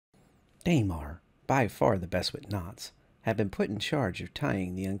Daymar, by far the best with knots, had been put in charge of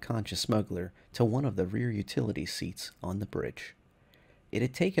tying the unconscious smuggler to one of the rear utility seats on the bridge. It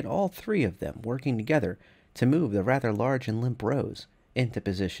had taken all three of them working together to move the rather large and limp Rose into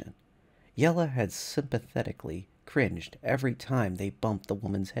position. Yella had sympathetically cringed every time they bumped the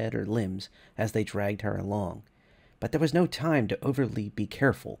woman's head or limbs as they dragged her along, but there was no time to overly be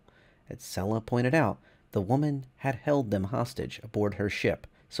careful. As Sella pointed out, the woman had held them hostage aboard her ship,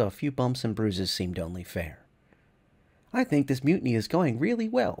 so a few bumps and bruises seemed only fair. "I think this mutiny is going really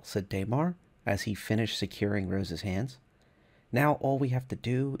well," said Daymar, as he finished securing Rose's hands. "Now all we have to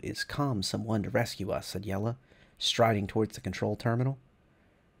do is calm someone to rescue us," said Yella, striding towards the control terminal.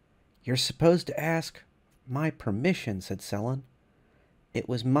 "You're supposed to ask my permission," said Selin. "It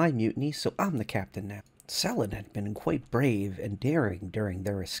was my mutiny, so I'm the captain now." Selin had been quite brave and daring during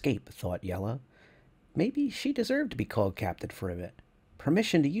their escape, thought Yella. Maybe she deserved to be called captain for a bit.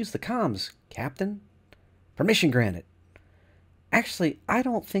 "Permission to use the comms, Captain." "Permission granted." "Actually, I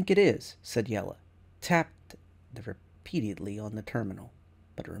don't think it is," said Yella. Tapped repeatedly on the terminal,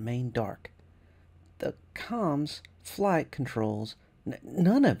 but it remained dark. "The comms, flight controls,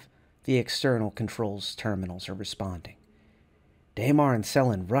 none of the external controls terminals are responding." Daymar and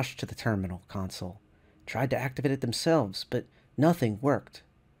Selin rushed to the terminal console, tried to activate it themselves, but nothing worked.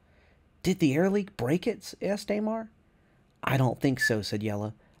 "Did the air leak break it?" asked Daymar. "I don't think so," said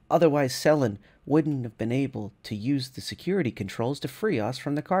Yella. "Otherwise Selin wouldn't have been able to use the security controls to free us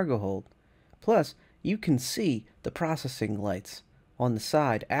from the cargo hold. Plus, you can see the processing lights on the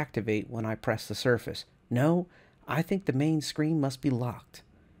side activate when I press the surface. No, I think the main screen must be locked."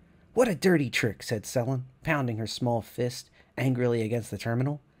 "What a dirty trick," said Selin, pounding her small fist angrily against the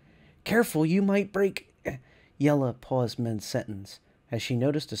terminal. "Careful, you might break—" Yella paused mid-sentence as she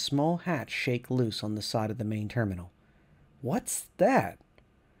noticed a small hatch shake loose on the side of the main terminal. "What's that?"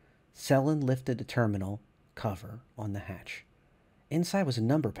 Selin lifted the terminal cover on the hatch. Inside was a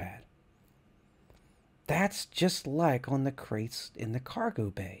number pad. "That's just like on the crates in the cargo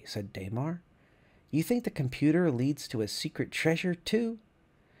bay," said Daymar. "You think the computer leads to a secret treasure, too?"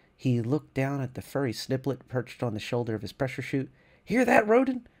 He looked down at the furry sniplet perched on the shoulder of his pressure chute. "Hear that,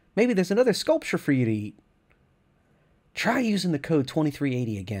 Rodin? Maybe there's another sculpture for you to eat." "Try using the code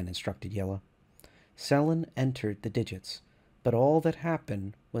 2380 again," instructed Yella. Selin entered the digits, but all that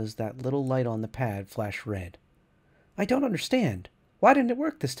happened was that little light on the pad flashed red. "I don't understand. Why didn't it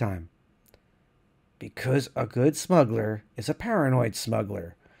work this time?" "Because a good smuggler is a paranoid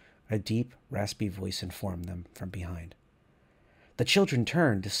smuggler," a deep, raspy voice informed them from behind. The children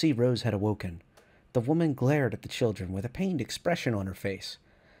turned to see Rose had awoken. The woman glared at the children with a pained expression on her face.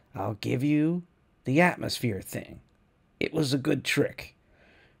 "I'll give you the atmosphere thing. It was a good trick.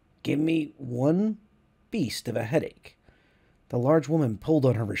 Give me one beast of a headache." The large woman pulled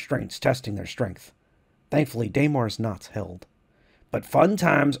on her restraints, testing their strength. Thankfully, Daymar's knots held. "But fun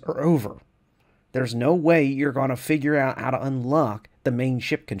times are over. There's no way you're going to figure out how to unlock the main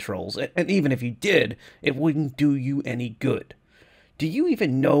ship controls, and even if you did, it wouldn't do you any good. Do you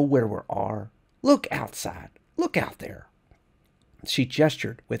even know where we are? Look outside. Look out there." She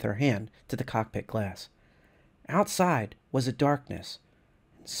gestured with her hand to the cockpit glass. Outside was a darkness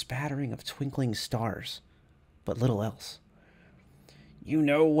and spattering of twinkling stars, but little else. "You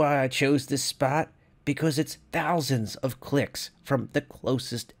know why I chose this spot? Because it's thousands of clicks from the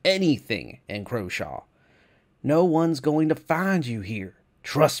closest anything in Croshaw. No one's going to find you here.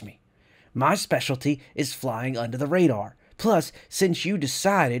 Trust me. My specialty is flying under the radar. Plus, since you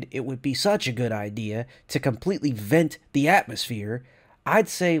decided it would be such a good idea to completely vent the atmosphere, I'd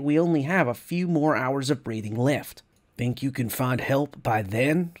say we only have a few more hours of breathing left. Think you can find help by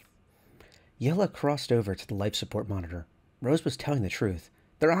then?" Yella crossed over to the life support monitor. Rose was telling the truth.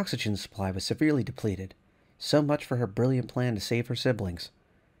 Their oxygen supply was severely depleted. So much for her brilliant plan to save her siblings.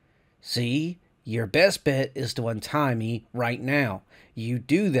 "See? Your best bet is to untie me right now. You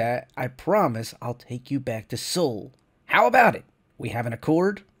do that, I promise I'll take you back to Seoul. How about it? We have an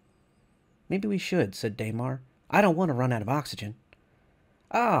accord?" "Maybe we should," said Daymar. "I don't want to run out of oxygen."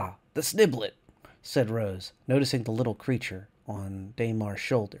 "Ah, the sniblet," said Rose, noticing the little creature on Daymar's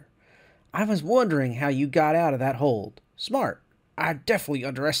shoulder. "I was wondering how you got out of that hold. Smart. I definitely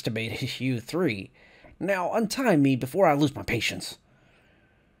underestimated you three. Now untie me before I lose my patience."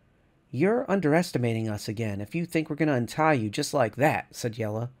 "You're underestimating us again if you think we're going to untie you just like that," said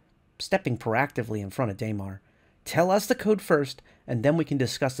Yella, stepping proactively in front of Daymar. "Tell us the code first, and then we can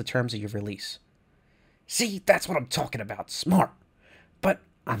discuss the terms of your release." "See, that's what I'm talking about. Smart. But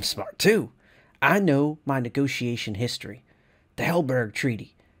I'm smart too. I know my negotiation history. The Helberg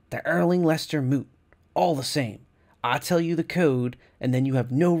Treaty, the Erling-Lester Moot, all the same. I tell you the code, and then you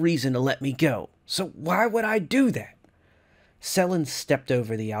have no reason to let me go. So why would I do that? Selin stepped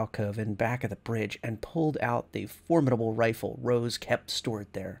over the alcove in back of the bridge and pulled out the formidable rifle Rose kept stored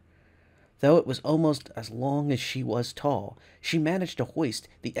there. Though it was almost as long as she was tall, she managed to hoist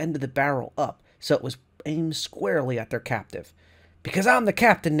the end of the barrel up so it was aimed squarely at their captive. "Because I'm the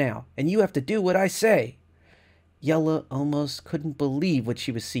captain now, and you have to do what I say." Yella almost couldn't believe what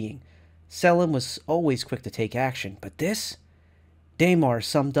she was seeing. Selin was always quick to take action, but this? Damar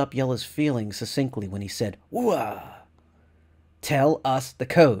summed up Yella's feelings succinctly when he said, "Wah! Tell us the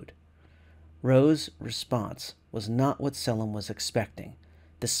code." Rose's response was not what Selin was expecting.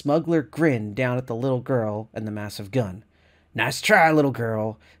 The smuggler grinned down at the little girl and the massive gun. "Nice try, little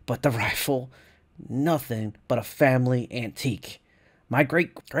girl, but the rifle? Nothing but a family antique. My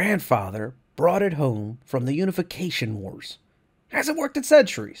great-grandfather brought it home from the Unification Wars. Hasn't worked in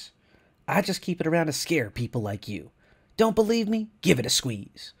centuries. I just keep it around to scare people like you. Don't believe me? Give it a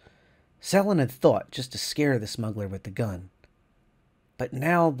squeeze." Selin had thought just to scare the smuggler with the gun. But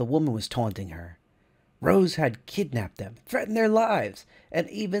now the woman was taunting her. Rose had kidnapped them, threatened their lives, and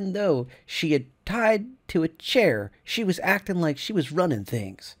even though she had tied to a chair, she was acting like she was running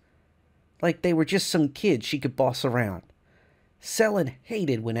things. Like they were just some kids she could boss around. Selin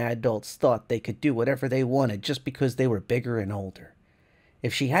hated when adults thought they could do whatever they wanted just because they were bigger and older.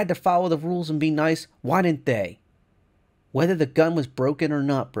 If she had to follow the rules and be nice, why didn't they? Whether the gun was broken or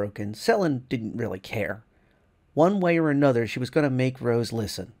not broken, Selin didn't really care. One way or another, she was going to make Rose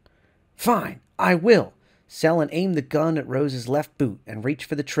listen. "Fine, I will." Selin aimed the gun at Rose's left boot and reached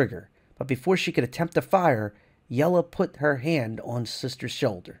for the trigger, but before she could attempt to fire, Yella put her hand on Sister's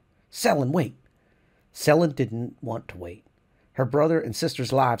shoulder. "Selin, wait." Selin didn't want to wait. Her brother and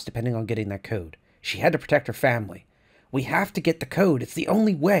sister's lives depending on getting that code. She had to protect her family. "We have to get the code. It's the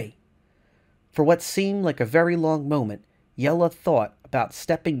only way." For what seemed like a very long moment, Yella thought about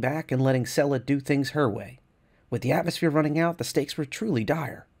stepping back and letting Selin do things her way. With the atmosphere running out, the stakes were truly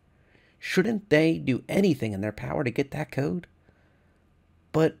dire. Shouldn't they do anything in their power to get that code?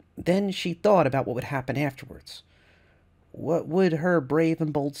 But then she thought about what would happen afterwards. What would her brave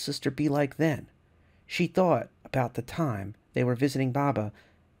and bold sister be like then? She thought about the time they were visiting Baba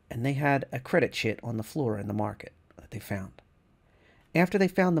and they had a credit chit on the floor in the market that they found. After they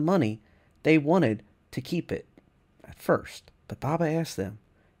found the money, they wanted to keep it at first, but Baba asked them,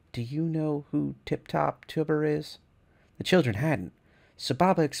 "Do you know who Tip Top Tubber is?" The children hadn't, so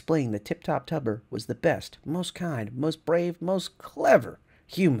Baba explained that Tip Top Tubber was the best, most kind, most brave, most clever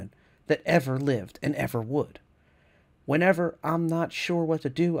human that ever lived and ever would. Whenever I'm not sure what to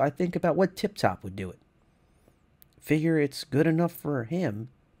do, I think about what Tip Top would do it. Figure it's good enough for him,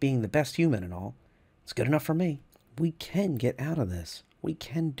 being the best human and all. It's good enough for me. "We can get out of this. We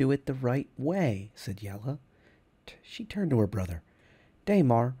can do it the right way," said Yella. She turned to her brother.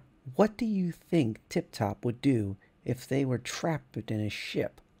 "Damar, what do you think Tip Top would do if they were trapped in a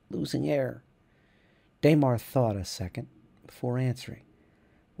ship, losing air?" Damar thought a second before answering.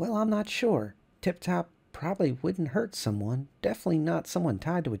 "Well, I'm not sure. Tip Top probably wouldn't hurt someone, definitely not someone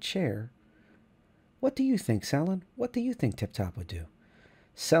tied to a chair." "What do you think, Selin? What do you think Tip Top would do?"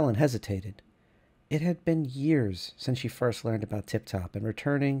 Selin hesitated. It had been years since she first learned about Tip Top and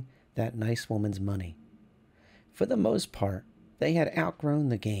returning that nice woman's money. For the most part, they had outgrown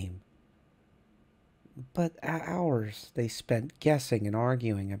the game. But hours they spent guessing and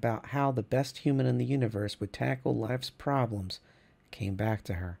arguing about how the best human in the universe would tackle life's problems came back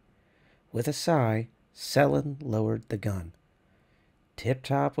to her. With a sigh, Selin lowered the gun. Tip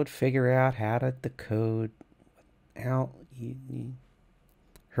Top would figure out how to decode without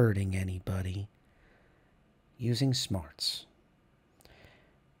hurting anybody, using smarts.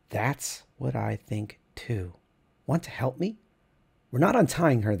 That's what I think too. Want to help me? We're not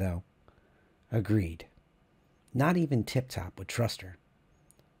untying her, though. Agreed. Not even Tip Top would trust her.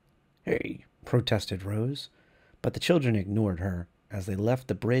 "Hey," protested Rose, but the children ignored her as they left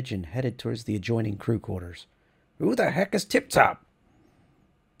the bridge and headed towards the adjoining crew quarters. "Who the heck is Tip Top?"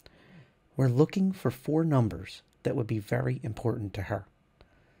 "We're looking for 4 numbers that would be very important to her.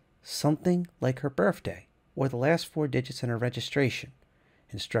 Something like her birthday or the last 4 digits in her registration,"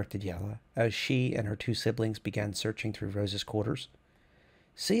 instructed Yella as she and her 2 siblings began searching through Rose's quarters.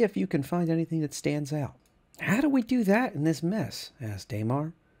 "See if you can find anything that stands out." "How do we do that in this mess?" asked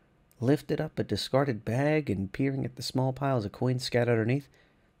Damar. Lifted up a discarded bag and peering at the small piles of coins scattered underneath.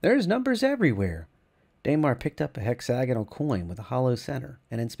 "There's numbers everywhere." Damar picked up a hexagonal coin with a hollow center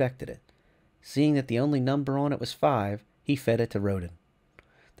and inspected it. Seeing that the only number on it was 5, he fed it to Rodin.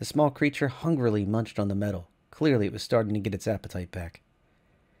 The small creature hungrily munched on the metal. Clearly it was starting to get its appetite back.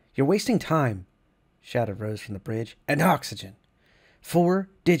 "You're wasting time," shouted Rose from the bridge. And oxygen.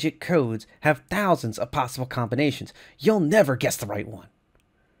 4-digit codes have thousands of possible combinations. You'll never guess the right one.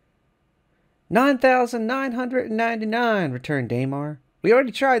 9,999, returned Damar. We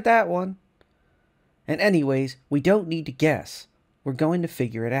already tried that one. And anyways, we don't need to guess. We're going to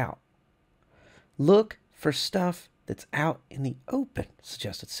figure it out. Look for stuff that's out in the open,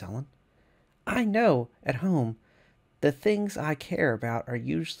 suggested Selin. I know, at home, the things I care about are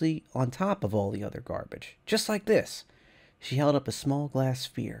usually on top of all the other garbage. Just like this. She held up a small glass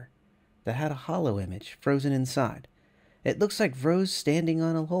sphere that had a hollow image frozen inside. It looks like Rose standing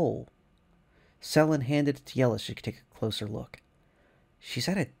on a hole. Selin handed it to Yella so she could take a closer look. She's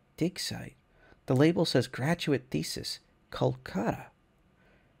at a dig site. The label says Graduate Thesis, Kolkata.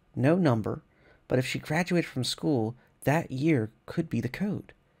 No number, but if she graduated from school, that year could be the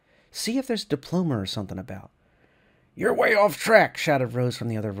code. See if there's a diploma or something about. You're way off track, shouted Rose from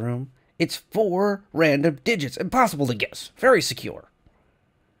the other room. It's 4 random digits, impossible to guess, very secure.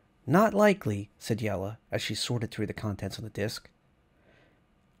 Not likely, said Yella as she sorted through the contents of the disc.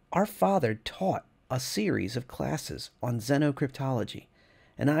 Our father taught a series of classes on xenocryptology,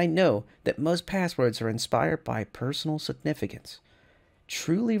 and I know that most passwords are inspired by personal significance.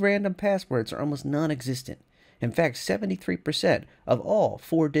 Truly random passwords are almost non-existent. In fact, 73% of all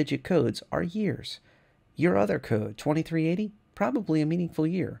 4-digit codes are years. Your other code, 2380, probably a meaningful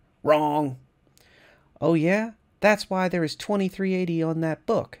year. Wrong. Oh yeah? That's why there is 2380 on that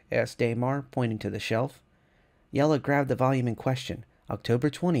book, asked Damar, pointing to the shelf. Yella grabbed the volume in question. October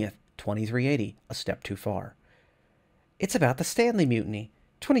 20th, 2380, a step too far. It's about the Stanley Mutiny.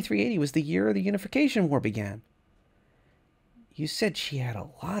 2380 was the year the Unification War began. You said she had a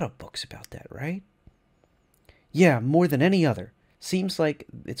lot of books about that, right? Yeah, more than any other. Seems like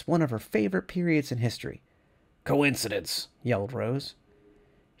it's one of her favorite periods in history. Coincidence, yelled Rose.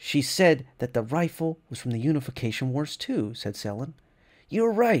 She said that the rifle was from the Unification Wars too, said Selin.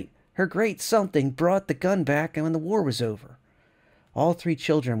 You're right. Her great something brought the gun back when the war was over. All 3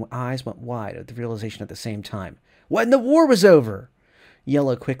 children's eyes went wide at the realization at the same time. When the war was over!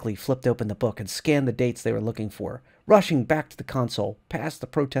 Yella quickly flipped open the book and scanned the dates they were looking for. Rushing back to the console, past the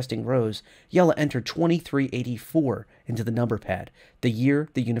protesting Rose, Yella entered 2384 into the number pad, the year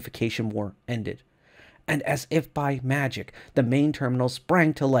the Unification War ended. And as if by magic, the main terminal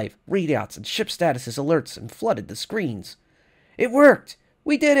sprang to life. Readouts and ship statuses alerts and flooded the screens. It worked!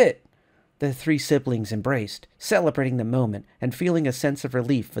 We did it! The 3 siblings embraced, celebrating the moment and feeling a sense of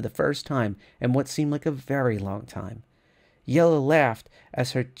relief for the first time in what seemed like a very long time. Yella laughed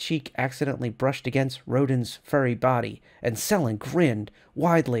as her cheek accidentally brushed against Rodin's furry body, and Selin grinned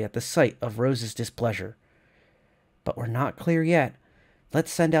widely at the sight of Rose's displeasure. But we're not clear yet.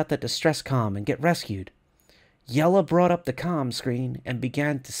 Let's send out the distress comm and get rescued. Yella brought up the comm screen and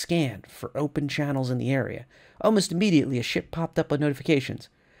began to scan for open channels in the area. Almost immediately, a ship popped up with notifications.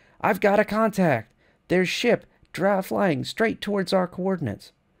 I've got a contact. Their ship flying straight towards our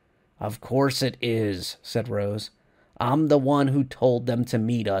coordinates. Of course it is, said Rose. I'm the one who told them to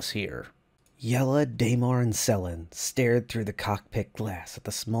meet us here. Yella, Damar, and Selin stared through the cockpit glass at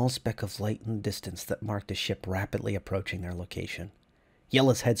the small speck of light in the distance that marked a ship rapidly approaching their location.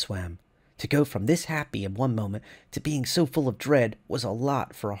 Yella's head swam. To go from this happy in one moment to being so full of dread was a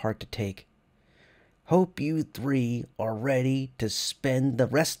lot for a heart to take. Hope you 3 are ready to spend the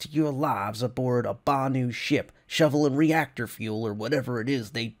rest of your lives aboard a Banu ship, shoveling reactor fuel or whatever it is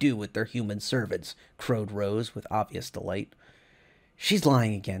they do with their human servants, crowed Rose with obvious delight. She's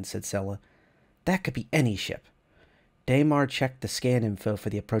lying again, said Sella. That could be any ship. Damar checked the scan info for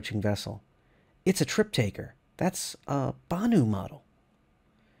the approaching vessel. It's a trip taker. That's a Banu model.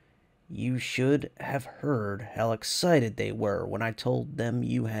 You should have heard how excited they were when I told them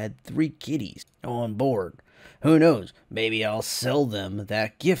you had 3 kitties on board. Who knows, maybe I'll sell them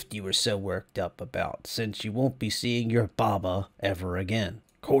that gift you were so worked up about, since you won't be seeing your Baba ever again.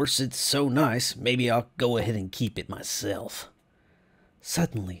 Of course, it's so nice, maybe I'll go ahead and keep it myself.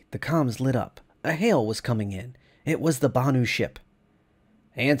 Suddenly, the comms lit up. A hail was coming in. It was the Banu ship.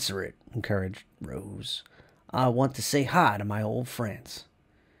 Answer it, encouraged Rose. I want to say hi to my old friends.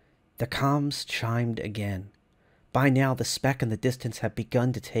 The comms chimed again. By now, the speck in the distance had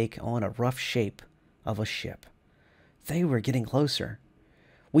begun to take on a rough shape of a ship. They were getting closer.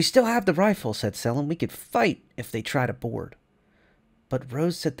 We still have the rifle, said Selin. We could fight if they try to board. But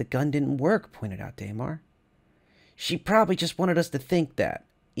Rose said the gun didn't work, pointed out Damar. She probably just wanted us to think that.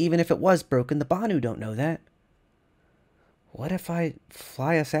 Even if it was broken, the Banu don't know that. What if I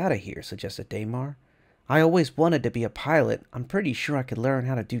fly us out of here, suggested Damar. I always wanted to be a pilot. I'm pretty sure I could learn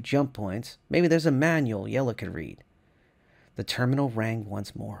how to do jump points. Maybe there's a manual Yella could read. The terminal rang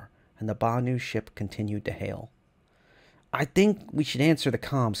once more, and the Banu ship continued to hail. "I think we should answer the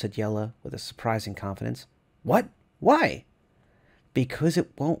comm," said Yella with a surprising confidence. "What? Why?" "Because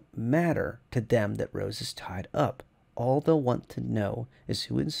it won't matter to them that Rose is tied up. All they'll want to know is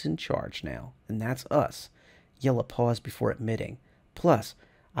who is in charge now, and that's us." Yella paused before admitting, "Plus,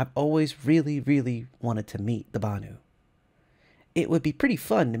 I've always really wanted to meet the Banu." "It would be pretty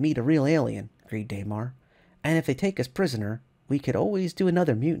fun to meet a real alien," agreed Daymar. "And if they take us prisoner, we could always do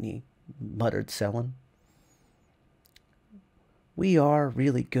another mutiny," muttered Selin. "We are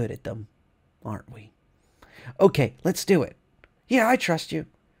really good at them, aren't we?" "Okay, let's do it." "Yeah, I trust you."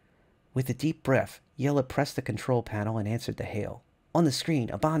 With a deep breath, Yella pressed the control panel and answered the hail. On the screen,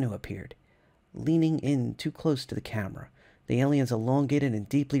 a Banu appeared, leaning in too close to the camera. The alien's elongated and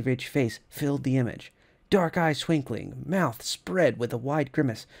deeply ridged face filled the image. Dark eyes twinkling, mouth spread with a wide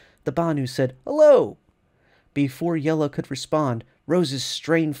grimace, the Banu said, "Hello!" Before Yella could respond, Roses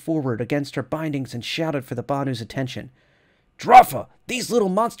strained forward against her bindings and shouted for the Banu's attention. "Drafa, these little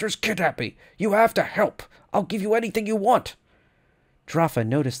monsters kidnap me. You have to help. I'll give you anything you want." Drafa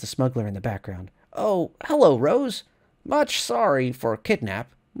noticed the smuggler in the background. "Oh, hello, Rose. Much sorry for a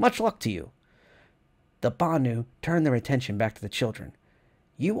kidnap. Much luck to you." The Banu turned their attention back to the children.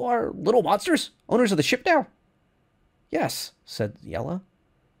 "You are little monsters? Owners of the ship now?" "Yes," said Yella.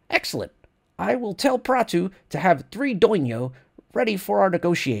 "Excellent. I will tell Part3 to have 3 doinyo ready for our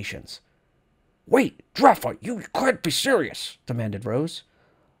negotiations." "Wait, Drafa, you can't be serious," demanded Rose.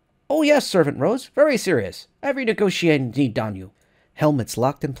 "Oh yes, Servant Rose, very serious. Every negotiation need Danu." Helmets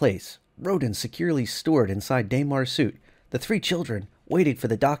locked in place, Rodin securely stored inside Daymar's suit, the 3 children waited for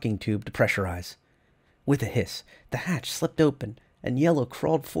the docking tube to pressurize. With a hiss, the hatch slipped open, and Yellow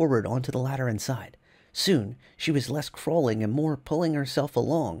crawled forward onto the ladder inside. Soon, she was less crawling and more pulling herself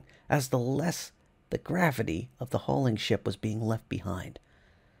along, as the gravity of the hauling ship was being left behind.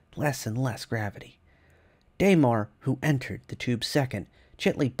 Less and less gravity. Daymar, who entered the tube second,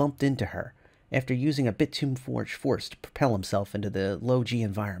 gently bumped into her, after using a bit too much force to propel himself into the low-G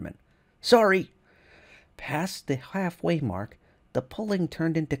environment. "Sorry!" Past the halfway mark, the pulling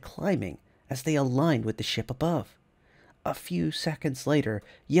turned into climbing as they aligned with the ship above. A few seconds later,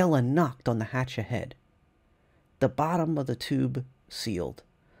 Yella knocked on the hatch ahead. The bottom of the tube sealed.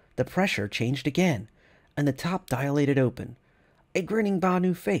 The pressure changed again, and the top dilated open. A grinning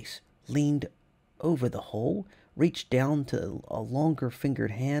Banu face leaned over the hole, reached down to a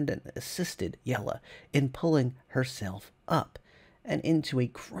longer-fingered hand and assisted Yella in pulling herself up and into a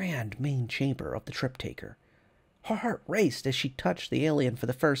grand main chamber of the trip-taker. Her heart raced as she touched the alien for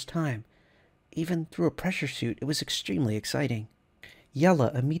the first time. Even through a pressure suit, it was extremely exciting.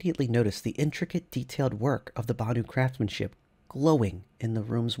 Yella immediately noticed the intricate, detailed work of the Banu craftsmanship glowing in the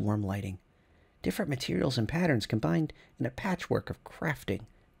room's warm lighting. Different materials and patterns combined in a patchwork of crafting,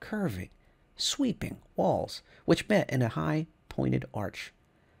 curving, sweeping walls, which met in a high, pointed arch.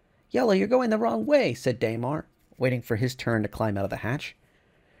 "Yella, you're going the wrong way," said Daymar, waiting for his turn to climb out of the hatch.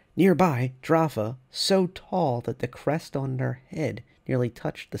 Nearby, Drafa, so tall that the crest on her head nearly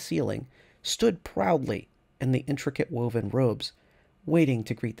touched the ceiling, stood proudly in the intricate woven robes, waiting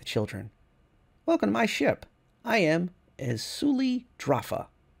to greet the children. "Welcome to my ship. I am Suli Drafa.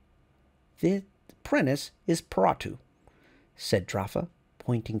 The apprentice is Part3, said Drafa,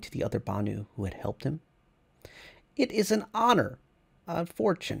 pointing to the other Banu who had helped him. "It is an honor, a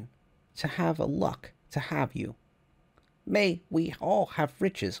fortune, to have a luck to have you. May we all have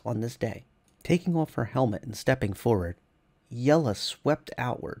riches on this day." Taking off her helmet and stepping forward, Yella swept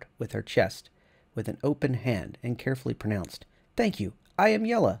outward with her chest with an open hand and carefully pronounced, "Thank you. I am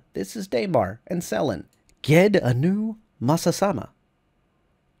Yella. This is Daymar and Selin. Ged Anu Masasama."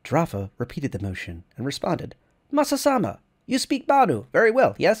 Drafa repeated the motion and responded, "Masasama, you speak Banu very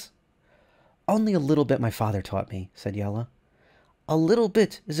well, yes?" "Only a little bit my father taught me," said Yella. "A little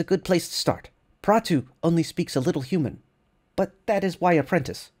bit is a good place to start. Part3 only speaks a little human. But that is why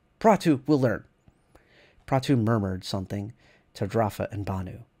apprentice. Part3 will learn." Part3 murmured something to Drafa and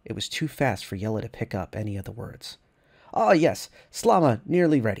Banu. It was too fast for Yella to pick up any of the words. "Ah, yes, Slama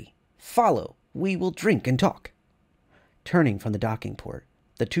nearly ready. Follow, we will drink and talk." Turning from the docking port,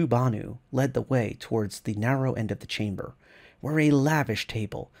 the 2 Banu led the way towards the narrow end of the chamber, where a lavish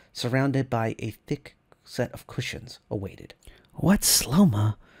table, surrounded by a thick set of cushions, awaited. "What's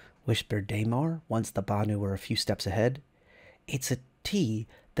Sloma?" whispered Daymar, once the Banu were a few steps ahead. "It's a tea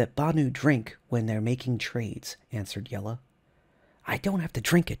that Banu drink when they're making trades," answered Yella. "I don't have to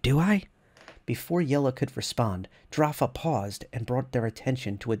drink it, do I?" Before Yella could respond, Drafa paused and brought their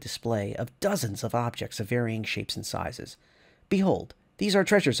attention to a display of dozens of objects of varying shapes and sizes. "Behold, these are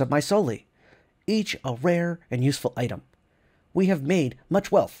treasures of my Soli, each a rare and useful item. We have made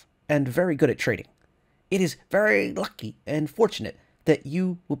much wealth, and very good at trading. It is very lucky and fortunate that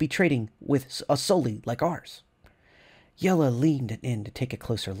you will be trading with a Soli like ours." Yella leaned in to take a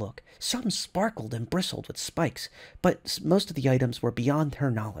closer look. Some sparkled and bristled with spikes, but most of the items were beyond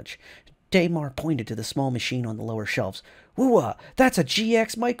her knowledge. Daymar pointed to the small machine on the lower shelves. "Whoa, that's a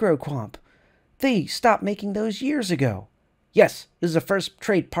GX microquamp. They stopped making those years ago." "Yes, this is the first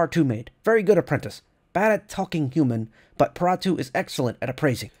trade Part3 made. Very good apprentice. Bad at talking human, but Part3 is excellent at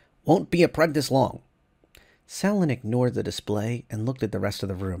appraising. Won't be apprentice long." Selen ignored the display and looked at the rest of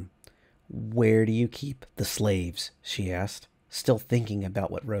the room. "Where do you keep the slaves?" she asked, still thinking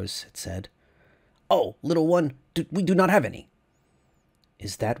about what Rose had said. "Oh, little one, we do not have any."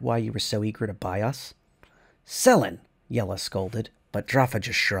 "Is that why you were so eager to buy us?" "Selen," Yella scolded, but Drafa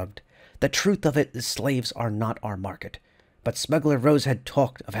just shrugged. "The truth of it is slaves are not our market. But Smuggler Rose had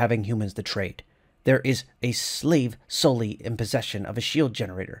talked of having humans to trade. There is a slave solely in possession of a shield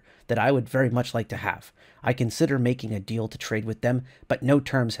generator that I would very much like to have. I consider making a deal to trade with them, but no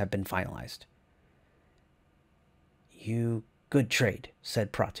terms have been finalized." "You good trade,"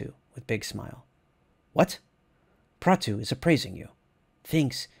 said Part3 with big smile. "What?" "Part3 is appraising you.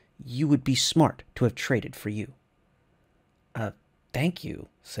 Thinks you would be smart to have traded for you." Thank you,"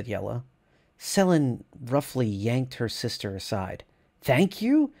 said Yella. Selen roughly yanked her sister aside. "Thank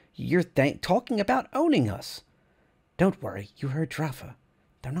you? You're talking about owning us." "Don't worry, you heard Drafa.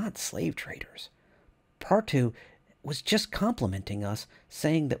 They're not slave traders. Part2 was just complimenting us,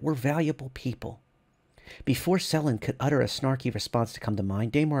 saying that we're valuable people." Before Selen could utter a snarky response to come to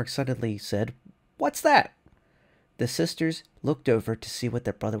mind, Daymar excitedly said, "What's that?" The sisters looked over to see what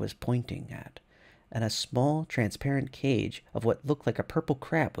their brother was pointing at, and a small, transparent cage of what looked like a purple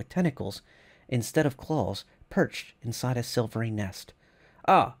crab with tentacles instead of claws perched inside a silvery nest.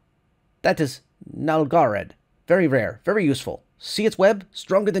 "Ah, that is Nalgared. Very rare, very useful. See its web?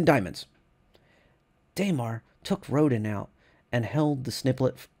 Stronger than diamonds." Daymar took Rodin out and held the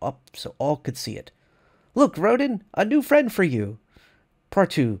sniplet up so all could see it. "Look, Rodin, a new friend for you."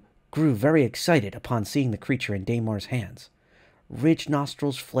 Part2 grew very excited upon seeing the creature in Daymar's hands. Ridged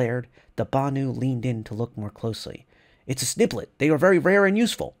nostrils flared. The Banu leaned in to look more closely. "It's a sniplet. They are very rare and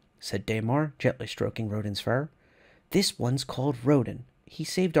useful," said Daymar, gently stroking Rodin's fur. "This one's called Rodin. He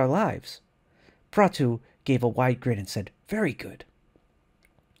saved our lives." Part2 gave a wide grin and said, "Very good."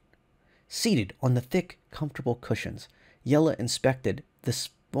 Seated on the thick, comfortable cushions, Yella inspected the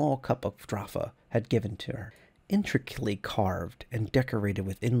small cup of Drafa had given to her. Intricately carved and decorated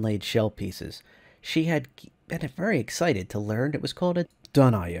with inlaid shell pieces, she had been very excited to learn it was called a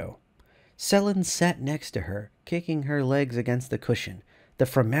Donayo. Selen sat next to her, kicking her legs against the cushion. The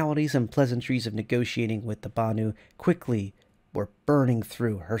formalities and pleasantries of negotiating with the Banu quickly were burning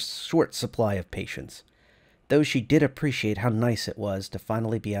through her short supply of patience, though she did appreciate how nice it was to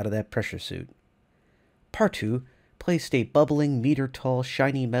finally be out of that pressure suit. Part2 placed a bubbling, meter-tall,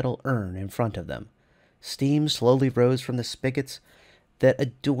 shiny metal urn in front of them. Steam slowly rose from the spigots that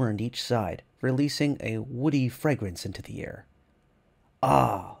adorned each side, releasing a woody fragrance into the air.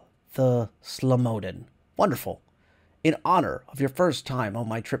 "Ah, the Slamoden. Wonderful. In honor of your first time on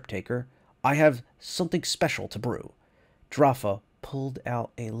my trip taker, I have something special to brew." Drafa pulled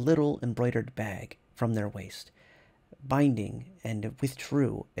out a little embroidered bag from their waist, binding, and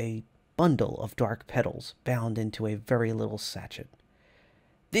withdrew a bundle of dark petals bound into a very little sachet.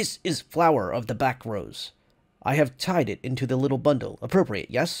 "This is flower of the back rose. I have tied it into the little bundle.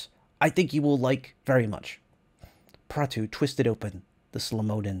 Appropriate, yes? I think you will like very much." Part2 twisted open the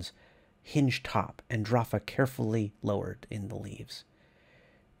Slamoden's hinged top, and Drafa carefully lowered in the leaves.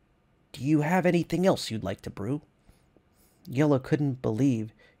 "Do you have anything else you'd like to brew?" Yella couldn't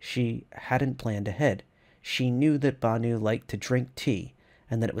believe she hadn't planned ahead. She knew that Banu liked to drink tea,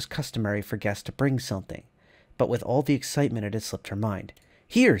 and that it was customary for guests to bring something, but with all the excitement it had slipped her mind.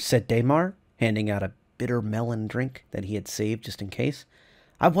 "Here," said Daymar, handing out a bitter melon drink that he had saved just in case.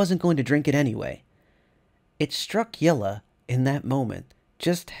 "I wasn't going to drink it anyway." It struck Yella in that moment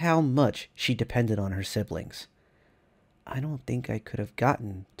just how much she depended on her siblings. "I don't think I could have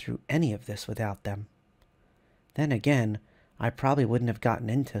gotten through any of this without them. Then again, I probably wouldn't have gotten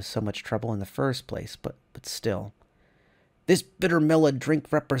into so much trouble in the first place, but still. This bitter melon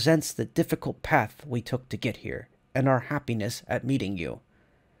drink represents the difficult path we took to get here, and our happiness at meeting you."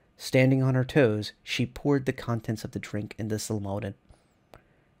 Standing on her toes, she poured the contents of the drink into the Slamoden.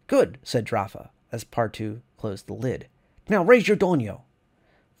 "Good," said Drafa, as Part2 closed the lid. "Now raise your donyo."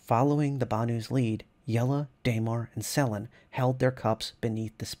 Following the Banu's lead, Yella, Daymar, and Selen held their cups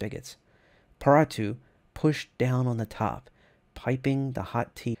beneath the spigots. Part2 pushed down on the top, piping the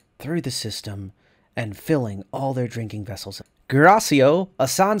hot tea through the system and filling all their drinking vessels. Gracio,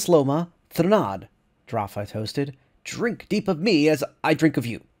 Asan Sloma, Thrnad, Drafa toasted. Drink deep of me as I drink of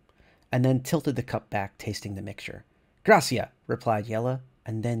you. And then tilted the cup back, tasting the mixture. Gracia, replied Yella,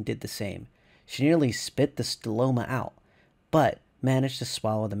 and then did the same. She nearly spit the Sloma out, but managed to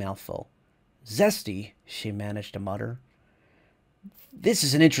swallow the mouthful. Zesty, she managed to mutter. This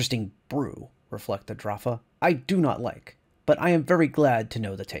is an interesting brew, reflected Drafa. I do not like, but I am very glad to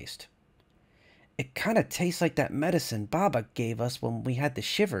know the taste. It kind of tastes like that medicine Baba gave us when we had the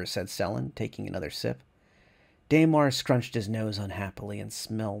shivers, said Selen, taking another sip. Daymar scrunched his nose unhappily and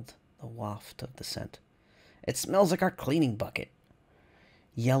smelled the waft of the scent. It smells like our cleaning bucket.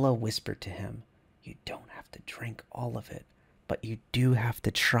 Yella whispered to him, You don't have to drink all of it, but you do have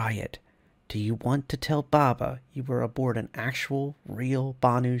to try it. Do you want to tell Baba you were aboard an actual, real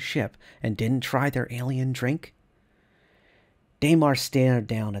Banu ship and didn't try their alien drink? Daymar stared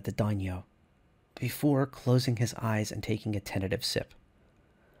down at the daimyo before closing his eyes and taking a tentative sip.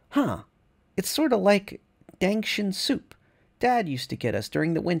 Huh, it's sort of like dangshin soup Dad used to get us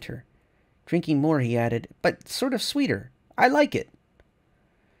during the winter. Drinking more, he added, but sort of sweeter. I like it.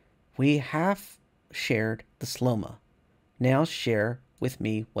 We have shared the Sloma. Now share with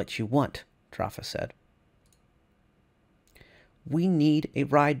me what you want, Drafa said. We need a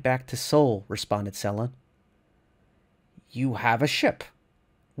ride back to Seoul, responded Selen. You have a ship.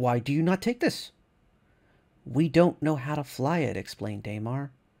 Why do you not take this? We don't know how to fly it, explained Daymar.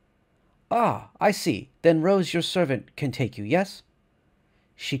 Ah, I see. Then Rose, your servant, can take you, yes?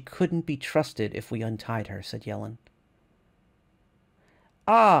 She couldn't be trusted if we untied her, said Yellen.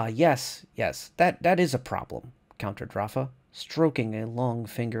 Ah, yes, that is a problem, countered Drafa, stroking a long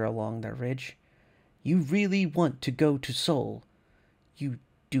finger along the ridge. You really want to go to Seoul. You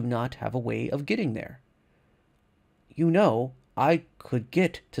do not have a way of getting there. You know, I could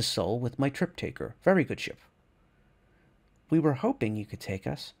get to Seoul with my trip taker. Very good ship. We were hoping you could take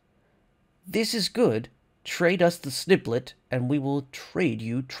us. This is good. Trade us the sniblet, and we will trade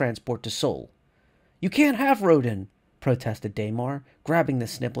you transport to Seoul. You can't have Rodin, protested Daymar, grabbing the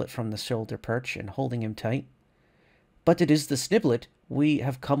sniblet from the shoulder perch and holding him tight. But it is the sniblet we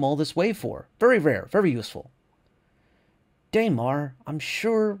have come all this way for. Very rare, very useful. Daymar, I'm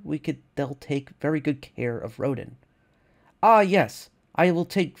sure they'll take very good care of Rodin. Ah, yes, I will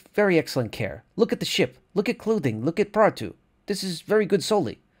take very excellent care. Look at the ship, look at clothing, look at Part3. This is very good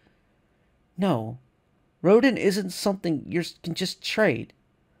solely. No, Rodin isn't something you can just trade.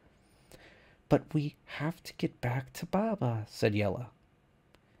 But we have to get back to Baba, said Yella.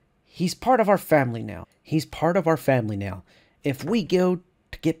 He's part of our family now. If we go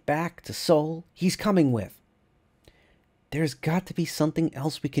to get back to Seoul, he's coming with. There's got to be something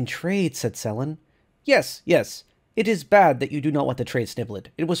else we can trade, said Selen. Yes. It is bad that you do not want to trade Sniblet.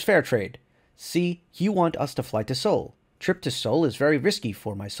 It was fair trade. See, you want us to fly to Seoul. Trip to Seoul is very risky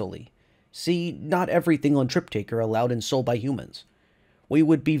for my Soli. See, not everything on Trip Taker allowed in Seoul by humans. We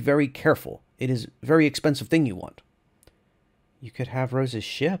would be very careful. It is a very expensive thing you want. You could have Rose's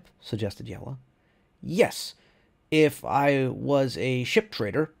ship, suggested Yella. Yes, if I was a ship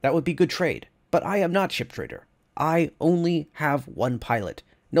trader, that would be good trade. But I am not ship trader. I only have one pilot.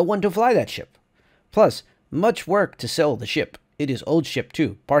 No one to fly that ship. Plus, much work to sell the ship. It is old ship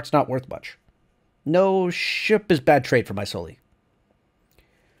too. Parts not worth much. No, ship is bad trade for my Soli.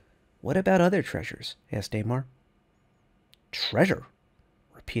 What about other treasures? Asked Daymar. Treasure?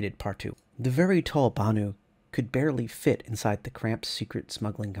 Repeated Part3. The very tall Banu could barely fit inside the cramped secret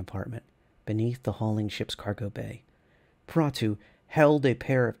smuggling compartment beneath the hauling ship's cargo bay. Part3 held a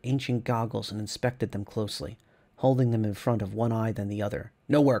pair of ancient goggles and inspected them closely, holding them in front of one eye then the other.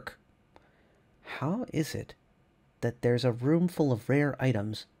 No work. How is it that there's a room full of rare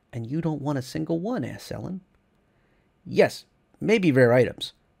items and you don't want a single one? Asked Selen. Yes, maybe rare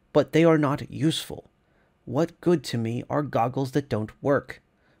items, but they are not useful. What good to me are goggles that don't work?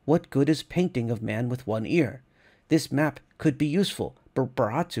 What good is painting of man with one ear? This map could be useful, but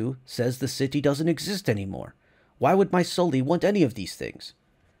Part3 says the city doesn't exist anymore. Why would my Soli want any of these things?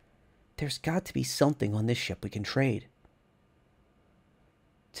 There's got to be something on this ship we can trade.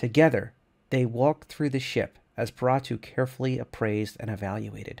 Together, they walked through the ship as Part3 carefully appraised and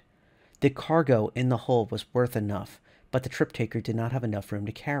evaluated. The cargo in the hull was worth enough, but the trip taker did not have enough room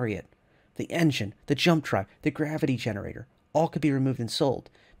to carry it. The engine, the jump drive, the gravity generator, all could be removed and sold,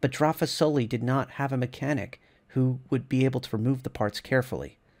 but Drafa Soli did not have a mechanic who would be able to remove the parts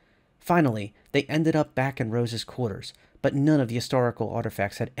carefully. Finally, they ended up back in Rose's quarters, but none of the historical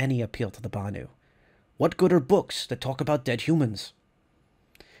artifacts had any appeal to the Banu. What good are books that talk about dead humans?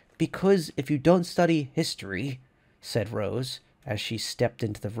 Because if you don't study history, said Rose, as she stepped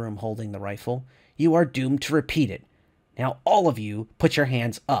into the room holding the rifle, you are doomed to repeat it. Now all of you, put your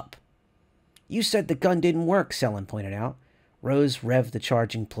hands up." "You said the gun didn't work," Selin pointed out. Rose revved the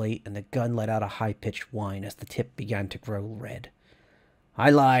charging plate, and the gun let out a high-pitched whine as the tip began to grow red.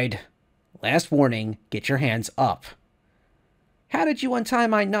 "I lied. Last warning, get your hands up." "How did you untie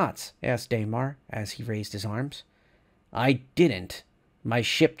my knots?" asked Daymar, as he raised his arms. "I didn't. My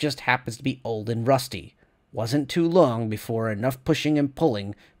ship just happens to be old and rusty. Wasn't too long before enough pushing and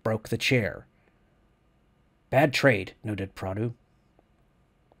pulling broke the chair." "Bad trade," noted Part3.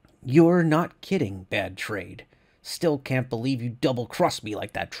 "You're not kidding, bad trade. Still can't believe you double-crossed me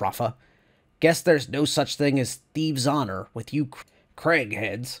like that, Draffa. Guess there's no such thing as thieves' honor with you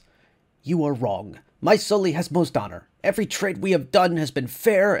cragheads." "You are wrong. My Sully has most honor. Every trade we have done has been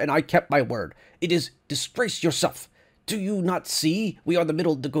fair, and I kept my word. It is disgrace yourself. Do you not see we are in the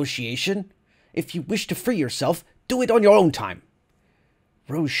middle of negotiation? If you wish to free yourself, do it on your own time."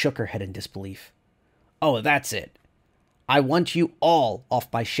 Rose shook her head in disbelief. "Oh, that's it. I want you all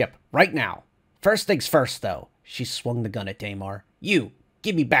off my ship, right now. First things first, though." She swung the gun at Daymar. "You,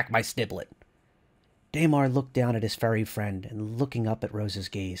 give me back my sniblet." Daymar looked down at his furry friend and looking up at Rose's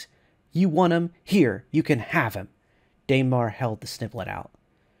gaze. "You want him? Here, you can have him." Daymar held the sniblet out.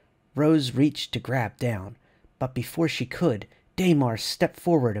 Rose reached to grab down, but before she could, Daymar stepped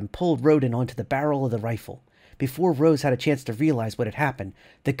forward and pulled Rodin onto the barrel of the rifle. Before Rose had a chance to realize what had happened,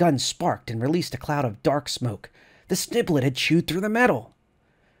 the gun sparked and released a cloud of dark smoke. The sniblet had chewed through the metal.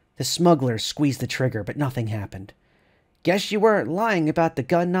 The smuggler squeezed the trigger, but nothing happened. "Guess you weren't lying about the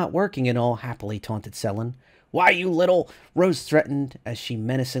gun not working and all," happily taunted Selin. "Why, you little—" Rose threatened as she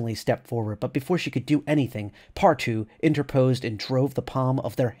menacingly stepped forward, but before she could do anything, Part3 interposed and drove the palm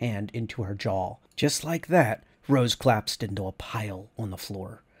of their hand into her jaw. Just like that, Rose collapsed into a pile on the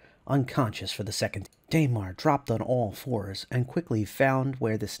floor, unconscious for the second. Daymar dropped on all fours and quickly found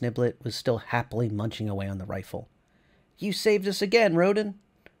where the sniblet was still happily munching away on the rifle. "You saved us again, Rodin."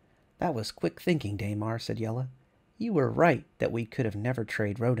 "That was quick thinking, Daymar," said Yella. "You were right that we could have never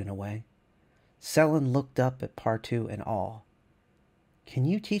traded Rodin away." Selin looked up at Part3 in awe. "Can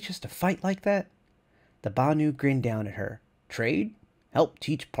you teach us to fight like that?" The Banu grinned down at her. "Trade? Help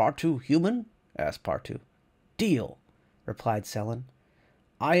teach Part3 human?" asked Part3. "Deal," replied Selin.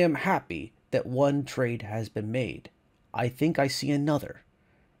 "I am happy that one trade has been made. I think I see another.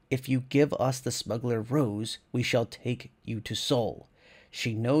 If you give us the smuggler Rose, we shall take you to Sol.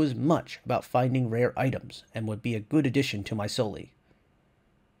 She knows much about finding rare items and would be a good addition to my Soli."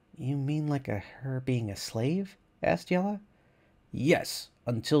 "You mean like her being a slave?" asked Yella. "Yes,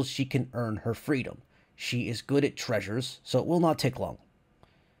 until she can earn her freedom. She is good at treasures, so it will not take long."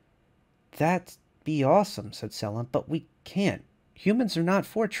 "That'd be awesome," said Selin, "but we can't. Humans are not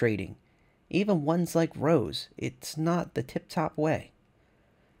for trading. Even ones like Rose. It's not the tip-top way."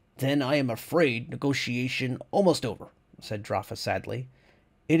 "Then I am afraid negotiation almost over," said Draffa sadly.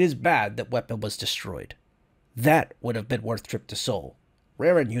 "It is bad that weapon was destroyed. That would have been worth trip to Sol.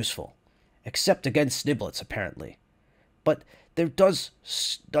 Rare and useful. Except against sniblets, apparently. But there does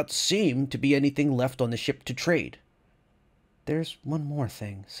not seem to be anything left on the ship to trade." "There's one more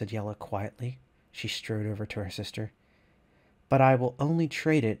thing," said Yella quietly. She strode over to her sister. "But I will only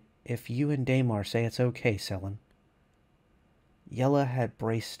trade it if you and Daymar say it's okay, Selin." Yella had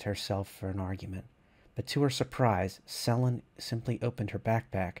braced herself for an argument, but to her surprise, Selin simply opened her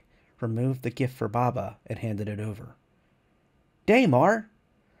backpack, removed the gift for Baba, and handed it over. "Daymar!"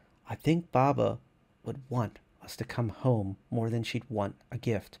 "I think Baba would want us to come home more than she'd want a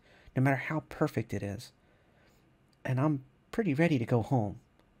gift, no matter how perfect it is. And I'm pretty ready to go home."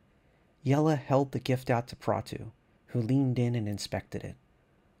 Yella held the gift out to Part3, who leaned in and inspected it.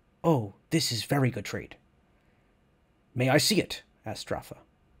 "Oh, this is very good trade." "May I see it?" asked Draffa,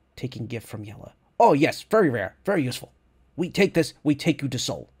 taking gift from Yella. "Oh, yes, very rare, very useful. We take this, we take you to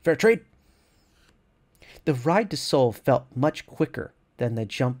Sol. Fair trade?" The ride to Sol felt much quicker than the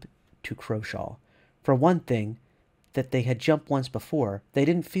jump to Croshaw. For one thing, that they had jumped once before, they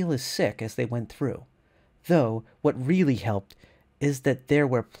didn't feel as sick as they went through. Though, what really helped is that there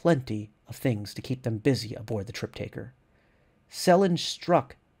were plenty of things to keep them busy aboard the trip-taker. Selin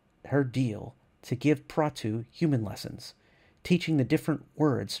struck her deal to give Part3 human lessons, teaching the different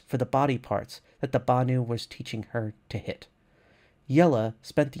words for the body parts that the Banu was teaching her to hit. Yella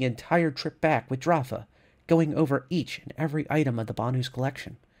spent the entire trip back with Draffa, going over each and every item of the Banu's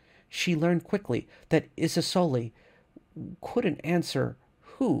collection. She learned quickly that Isasoli couldn't answer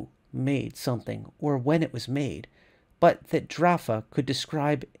who made something or when it was made, but that Draffa could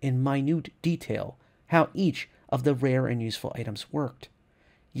describe in minute detail how each of the rare and useful items worked.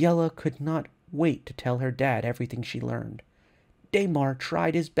 Yella could not wait to tell her dad everything she learned. Daymar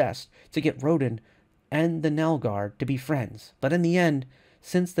tried his best to get Rodin and the Nalgar to be friends, but in the end,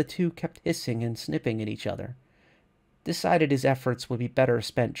 since the two kept hissing and snipping at each other, decided his efforts would be better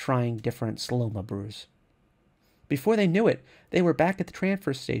spent trying different Sloma brews. Before they knew it, they were back at the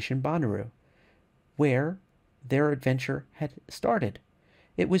transfer station Banu, where their adventure had started.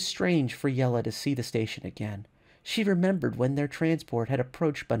 It was strange for Yella to see the station again. She remembered when their transport had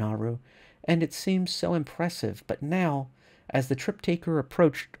approached Banu, and it seemed so impressive, but now, as the trip-taker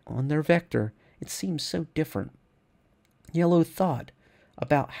approached on their vector, it seemed so different. Yellow thought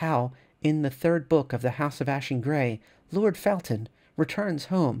about how, in the third book of the House of Ashen Grey, Lord Felton returns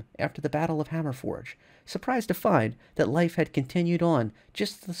home after the Battle of Hammerforge, surprised to find that life had continued on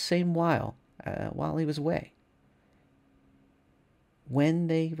just the same while he was away. When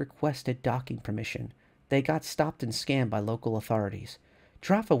they requested docking permission, they got stopped and scanned by local authorities.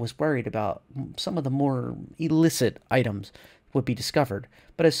 Draffa was worried about some of the more illicit items would be discovered,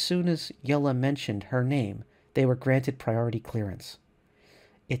 but as soon as Yella mentioned her name, they were granted priority clearance.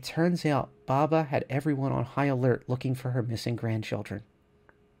 It turns out Baba had everyone on high alert looking for her missing grandchildren.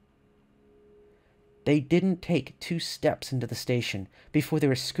 They didn't take 2 steps into the station before they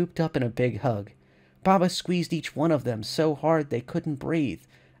were scooped up in a big hug. Baba squeezed each one of them so hard they couldn't breathe,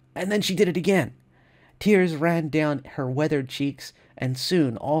 and then she did it again. Tears ran down her weathered cheeks, and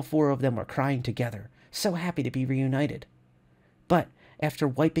soon all 4 of them were crying together, so happy to be reunited. But after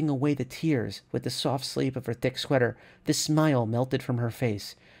wiping away the tears with the soft sleeve of her thick sweater, the smile melted from her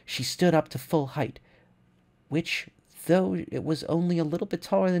face. She stood up to full height, which, though it was only a little bit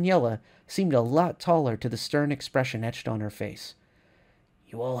taller than Yella, seemed a lot taller to the stern expression etched on her face.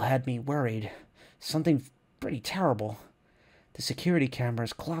 "You all had me worried. Something pretty terrible. The security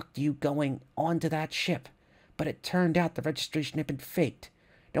cameras clocked you going onto that ship, but it turned out the registration had been faked.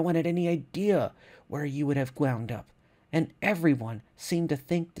 No one had any idea where you would have wound up, and everyone seemed to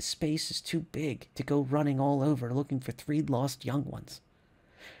think the space is too big to go running all over looking for 3 lost young ones.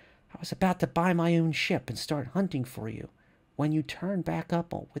 I was about to buy my own ship and start hunting for you when you turned back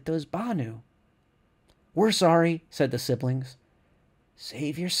up with those Banu." "We're sorry," said the siblings.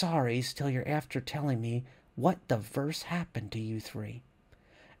 "Save your sorries till you're after telling me what the verse happened to you 3.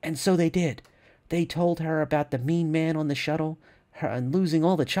 And so they did. They told her about the mean man on the shuttle, and losing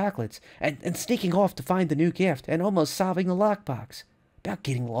all the chocolates, and sneaking off to find the new gift, and almost solving the lockbox, about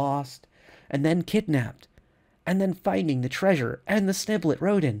getting lost, and then kidnapped, and then finding the treasure and the sniblet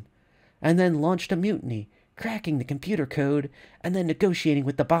Rodin, and then launched a mutiny, cracking the computer code, and then negotiating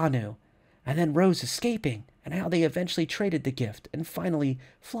with the Banu, and then Rose escaping, and how they eventually traded the gift, and finally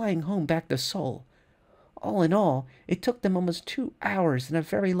flying home back to Seoul. All in all, it took them almost 2 hours and a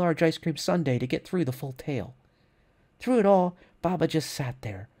very large ice cream sundae to get through the full tale. Through it all, Baba just sat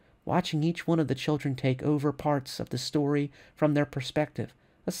there, watching each one of the children take over parts of the story from their perspective,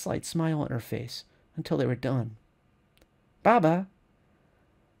 a slight smile on her face, until they were done. "Baba,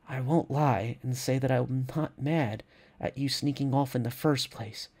 I won't lie and say that I'm not mad at you sneaking off in the first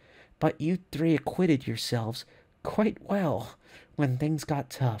place, but you 3 acquitted yourselves quite well when things got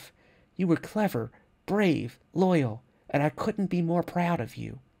tough. You were clever, brave, loyal, and I couldn't be more proud of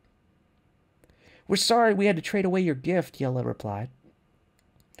you." "We're sorry we had to trade away your gift," Yella replied.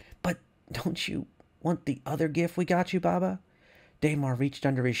 "But don't you want the other gift we got you, Baba?" Damar reached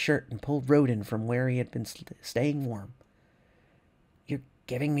under his shirt and pulled Rodin from where he had been staying warm. "You're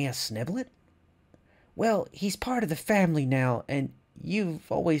giving me a sniblet?" "Well, he's part of the family now, and you've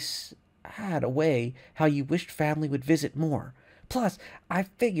always had a way how you wished family would visit more. Plus, I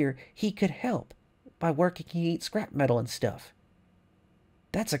figure he could help by working he eat scrap metal and stuff."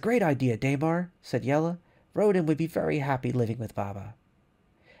 "That's a great idea, Damar," said Yella. "Rodin would be very happy living with Baba."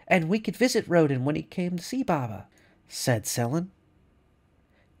 "And we could visit Rodin when he came to see Baba," said Selen.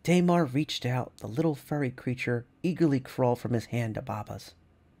 Damar reached out. The little furry creature eagerly crawled from his hand to Baba's.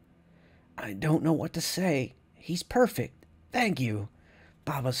 "I don't know what to say. He's perfect. Thank you."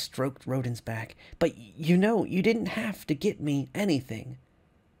 Baba stroked Rodin's back. "But you know, you didn't have to get me anything.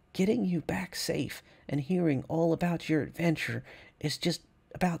 Getting you back safe and hearing all about your adventure is just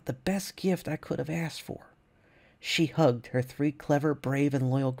about the best gift I could have asked for." She hugged her 3 clever, brave, and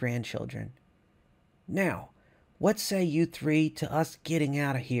loyal grandchildren. "Now, what say you 3 to us getting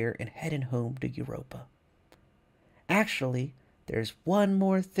out of here and heading home to Europa?" "Actually, there's one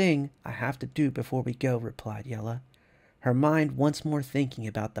more thing I have to do before we go," replied Yella, her mind once more thinking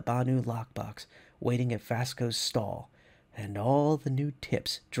about the Banu lockbox waiting at Vasco's stall and all the new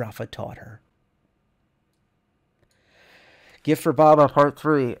tips Draffa taught her. Gift for Baba, Part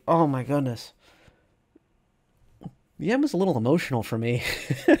 3. Oh my goodness. The end was a little emotional for me,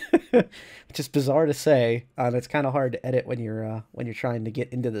 which is bizarre to say. It's kind of hard to edit when you're trying to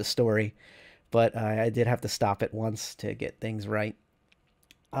get into the story. but I did have to stop it once to get things right.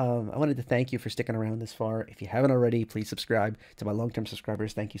 I wanted to thank you for sticking around this far. If you haven't already, please subscribe. To my long-term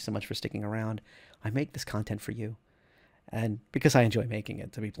subscribers, thank you so much for sticking around. I make this content for you, and because I enjoy making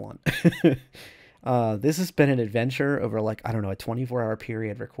it, to be blunt. This has been an adventure over, like, I don't know, a 24-hour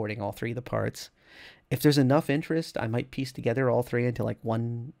period recording all 3 of the parts. If there's enough interest, I might piece together all 3 into, like,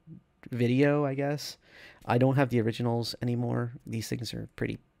 one video, I guess. I don't have the originals anymore. These things are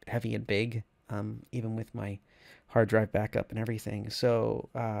pretty heavy and big, even with my hard drive backup and everything. So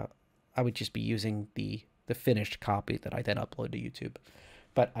I would just be using the finished copy that I then upload to YouTube.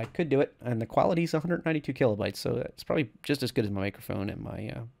 But I could do it, and the quality is 192 kilobytes, so it's probably just as good as my microphone and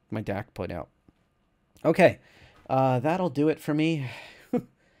my DAC put out. Okay, that'll do it for me.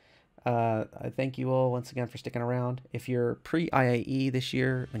 I thank you all once again for sticking around. If you're pre-IAE this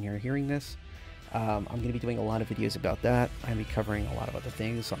year when you're hearing this, I'm going to be doing a lot of videos about that. I'm going to be covering a lot of other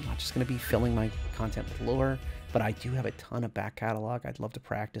things, so I'm not just going to be filling my content with lore, but I do have a ton of back catalog I'd love to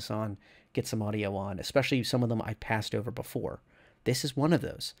practice on, get some audio on, especially some of them I passed over before. This is one of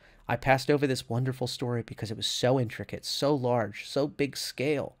those. I passed over this wonderful story because it was so intricate, so large, so big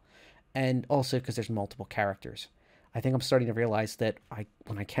scale, and also because there's multiple characters. I think I'm starting to realize that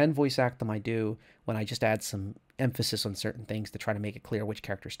when I can voice act them, I do. When I just add some emphasis on certain things to try to make it clear which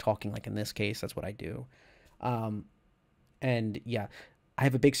character's talking, like in this case, that's what I do. And yeah, I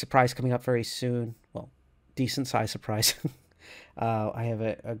have a big surprise coming up very soon. Well, decent size surprise. I have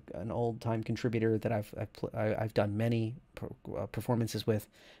an old time contributor that I've done many performances with,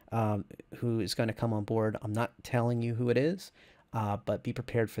 who is going to come on board. I'm not telling you who it is, but be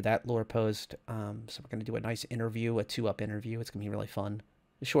prepared for that lore post. So we're going to do a nice interview, a 2-up interview. It's going to be really fun.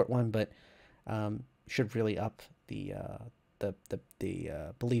 A short one, but should really up the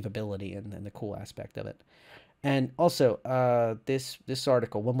believability and the cool aspect of it. And also, this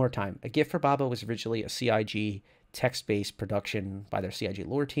article, one more time. A Gift for Baba was originally a CIG text-based production by their CIG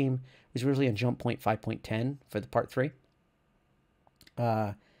lore team. It was originally on Jump Point 5.10 for the Part 3.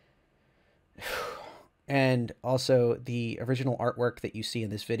 And also, the original artwork that you see in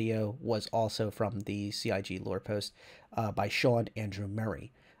this video was also from the CIG lore post by Sean Andrew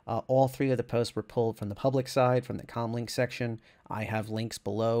Murray. All 3 of the posts were pulled from the public side, from the comlink section. I have links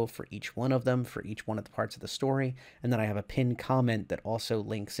below for each one of them, for each one of the parts of the story. And then I have a pinned comment that also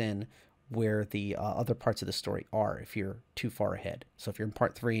links in where the other parts of the story are if you're too far ahead. So if you're in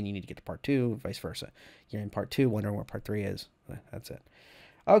Part 3 and you need to get to Part 2, vice versa. You're in Part 2, wondering where Part 3 is. That's it.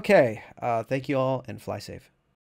 Okay, thank you all, and fly safe.